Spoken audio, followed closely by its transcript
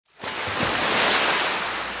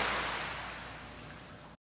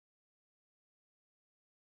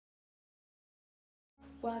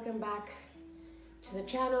Welcome back to the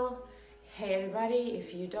channel. Hey everybody,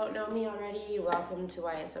 if you don't know me already, welcome to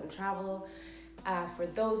YSM Travel. For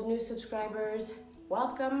those new subscribers,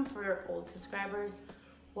 welcome. For old subscribers,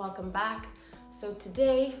 welcome back. So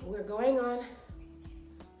today we're going on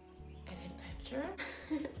an adventure.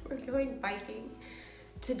 We're going biking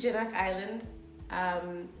to Jinack Island.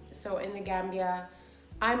 So in the Gambia,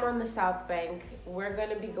 I'm on the south bank. We're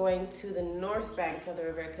gonna be going to the north bank of the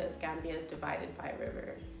river because Gambia is divided by a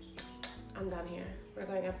river. I'm down here, we're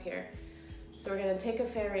going up here. So we're gonna take a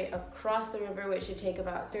ferry across the river, which should take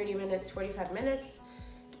about 30 minutes, 45 minutes,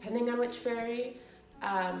 depending on which ferry.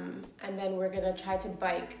 And then we're gonna try to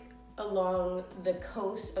bike along the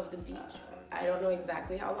coast of the beach. I don't know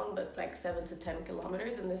exactly how long, but like 7 to 10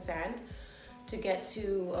 kilometers in the sand to get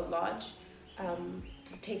to a lodge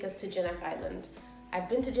to take us to Jinack Island. I've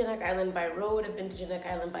been to Jinack Island by road, I've been to Jinack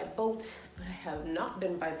Island by boat, but I have not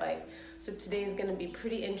been by bike. So today is gonna be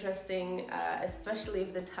pretty interesting, especially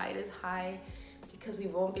if the tide is high, because we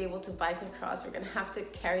won't be able to bike across. We're gonna have to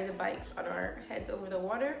carry the bikes on our heads over the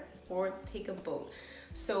water or take a boat.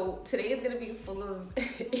 So today is gonna be full of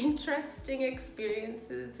interesting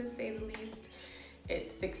experiences, to say the least.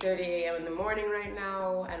 It's 6:30 a.m. in the morning right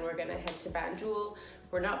now, and we're gonna head to Banjul.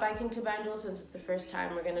 We're not biking to Banjul since it's the first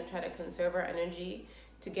time. We're gonna try to conserve our energy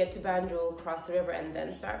to get to Banjul, cross the river, and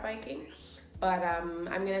then start biking. But I'm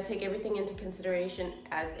gonna take everything into consideration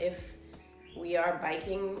as if we are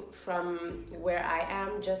biking from where I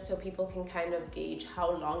am, just so people can kind of gauge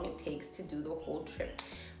how long it takes to do the whole trip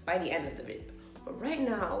by the end of the video. But right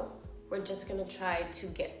now, we're just gonna try to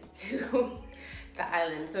get to the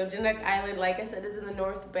island. So Jinack Island, like I said, is in the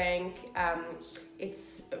north bank.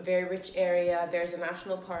 It's a very rich area. There's a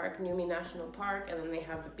national park, Numi National Park, and then they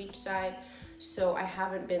have the beach side. So I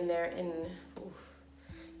haven't been there in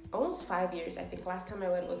almost 5 years. I think last time I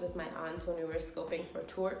went was with my aunt when we were scoping for a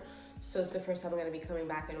tour. So it's the first time I'm gonna be coming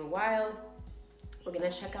back in a while. We're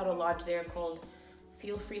gonna check out a lodge there called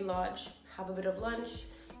Feel Free Lodge, have a bit of lunch,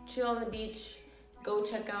 chill on the beach, go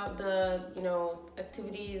check out the,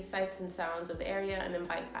 activities, sights and sounds of the area, and then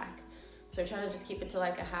bike back. So we're trying to just keep it to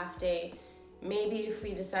like a half day. Maybe if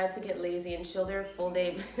we decide to get lazy and chill there, a full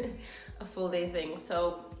day thing.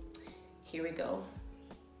 So here we go.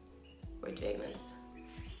 We're doing this.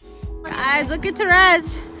 Guys, look at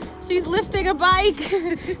Therese. She's lifting a bike.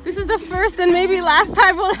 This is the first and maybe last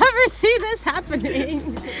time we'll ever see this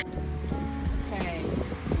happening. Okay,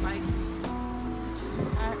 bikes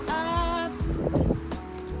are up.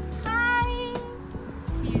 Hi.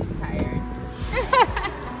 She's tired.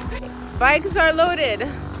 Bikes are loaded.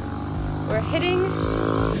 We're hitting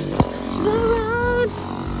the road,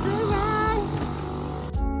 the road.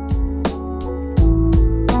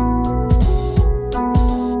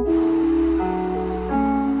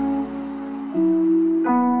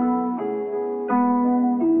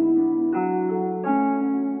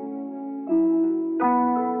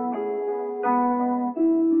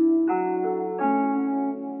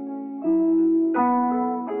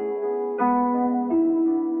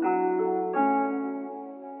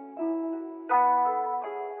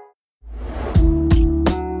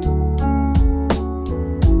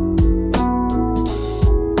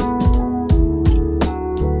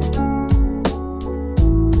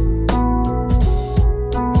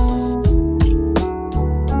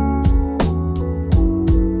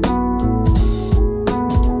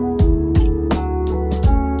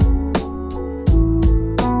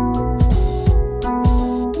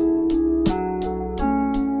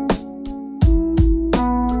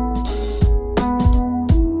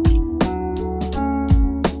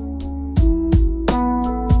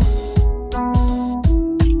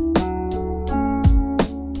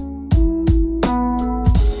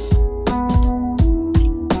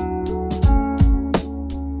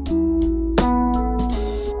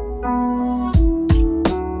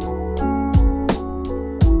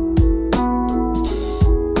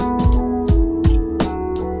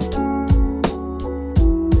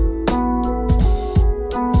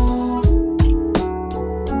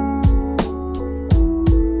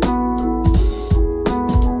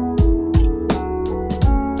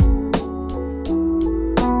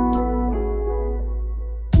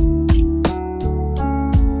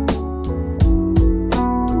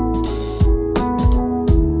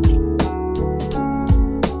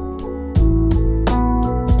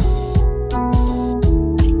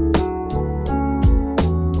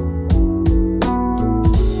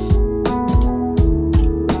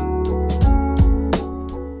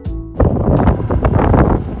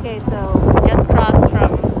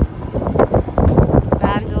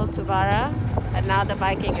 And now the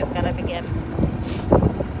biking is gonna begin.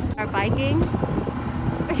 Our biking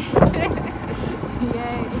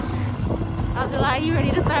you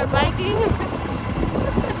ready to start biking?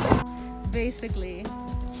 Basically.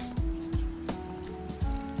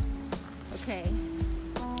 Okay,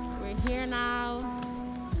 we're here now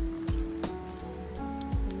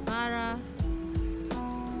in Bara.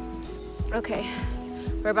 Okay,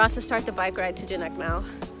 we're about to start the bike ride to Jinack now.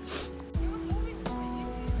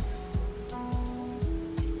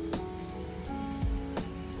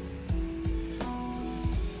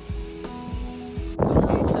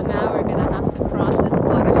 Okay, so now we're gonna have to cross this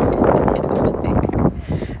water to get over there.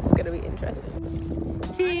 It's gonna be interesting.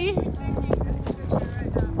 T.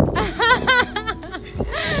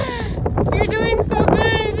 You're doing so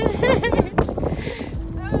good.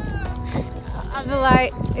 I'm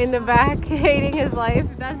like in the back hating his life.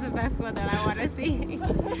 That's the best one that I want to see.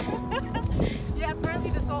 Yeah, apparently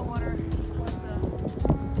the salt water spoils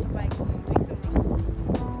the bikes, makes them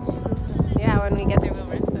rust. Yeah, when we get there we'll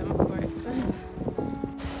rinse them, of course.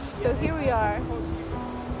 So here we are.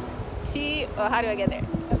 T, oh, how do I get there?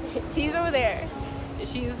 Okay, T's over there.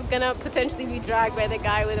 She's gonna potentially be dragged by the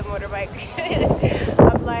guy with a motorbike.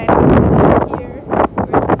 I'm like, here.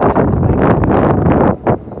 Yeah.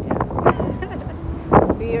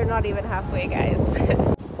 We are not even halfway, guys.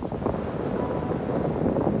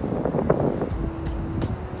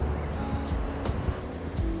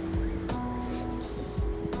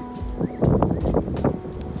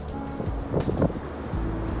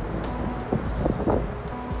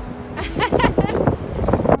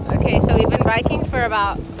 Okay, so we've been biking for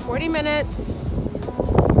about 40 minutes.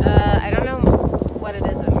 I don't know what it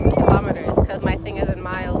is in kilometers because my thing is in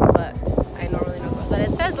miles, but I normally know. But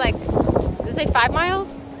it says like, does it say 5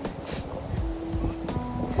 miles?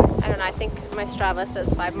 I don't know, I think my Strava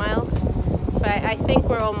says 5 miles. But I think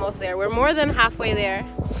we're almost there. We're more than halfway there.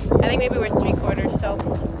 I think maybe we're 3/4, so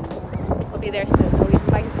we'll be there soon. We've been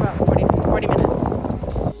biking for about 40 minutes.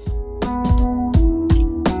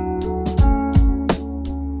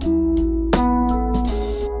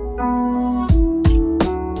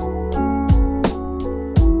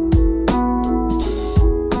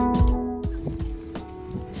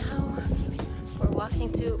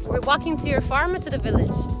 We're walking to your farm or to the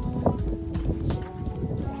village?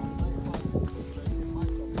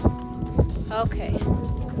 Okay.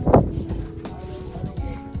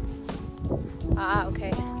 Ah,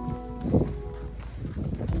 okay.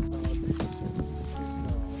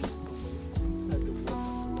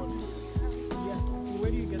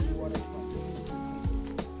 Where do you get the water from?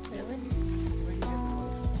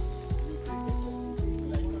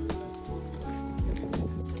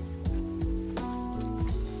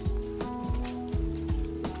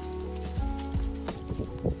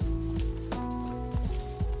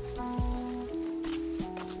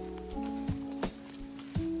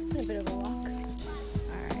 A bit of a walk.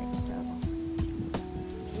 Alright, so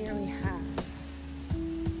here we have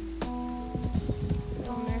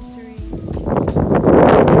little nursery.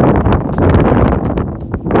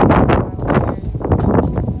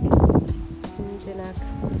 Jinack.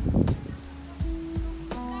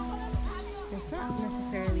 It's not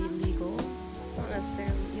necessarily legal. It's not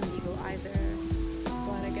necessarily illegal either.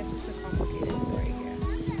 But I guess it's a complicated story here.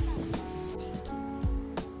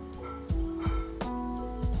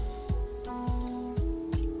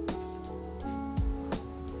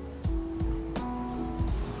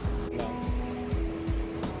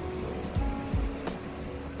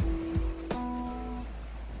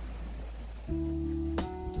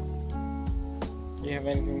 You have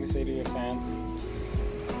anything to say to your fans?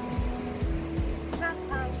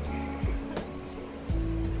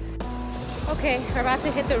 Okay, we're about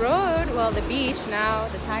to hit the road. Well, the beach now.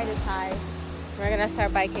 The tide is high. We're gonna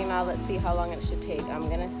start biking now. Let's see how long it should take. I'm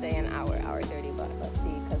gonna say an hour, hour 30, but let's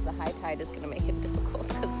see, because the high tide is gonna make it difficult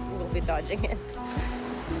because we'll be dodging it.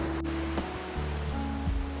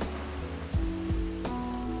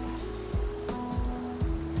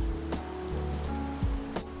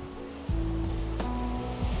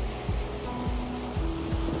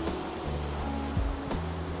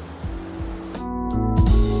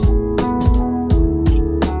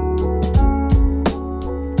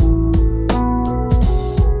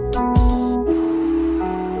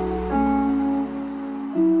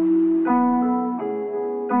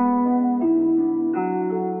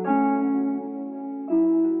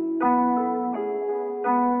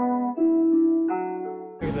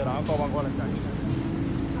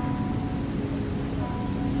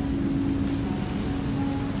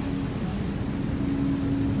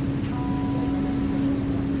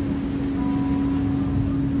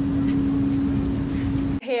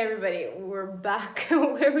 Hey everybody, we're back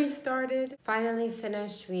where we started. Finally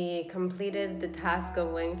finished. We completed the task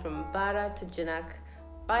of going from Bara to Jinack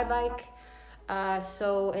by bike.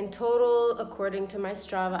 So in total, according to my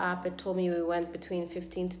Strava app, it told me we went between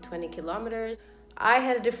 15 to 20 kilometers. I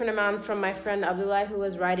had a different amount from my friend Abdullah, who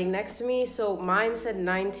was riding next to me. So mine said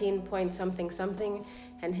 19 point something something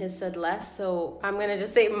and his said less. So I'm gonna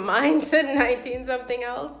just say mine said 19 something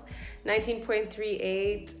else,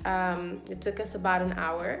 19.38. It took us about an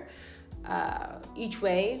hour each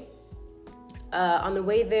way. On the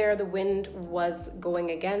way there, the wind was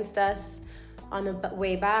going against us. On the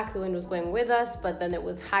way back, the wind was going with us, but then it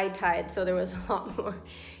was high tide, so there was a lot more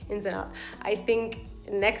ins and outs. I think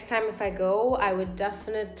next time if I go, I would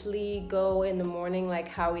definitely go in the morning, like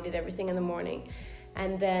how we did everything in the morning,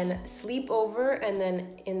 and then sleep over, and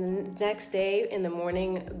then in the next day in the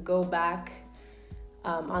morning go back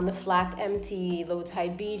on the flat, empty, low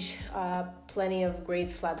tide beach. Plenty of great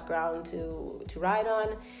flat ground to ride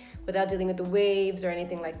on without dealing with the waves or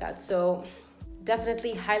anything like that. So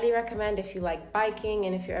definitely highly recommend if you like biking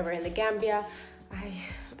and if you're ever in the Gambia.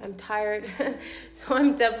 I'm tired, so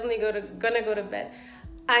I'm definitely gonna go to bed.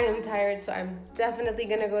 I am tired, so I'm definitely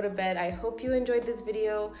gonna go to bed. I hope you enjoyed this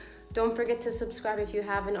video. Don't forget to subscribe if you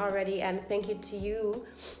haven't already, and thank you to you,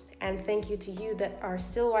 and thank you to you that are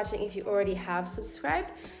still watching if you already have subscribed.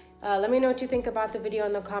 Let me know what you think about the video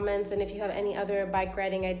in the comments, and if you have any other bike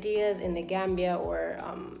riding ideas in the Gambia or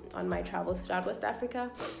on my travels throughout West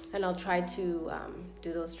Africa, and I'll try to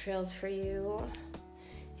do those trails for you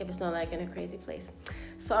if it's not like in a crazy place.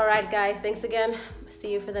 So all right guys, thanks again.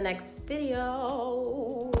 See you for the next video.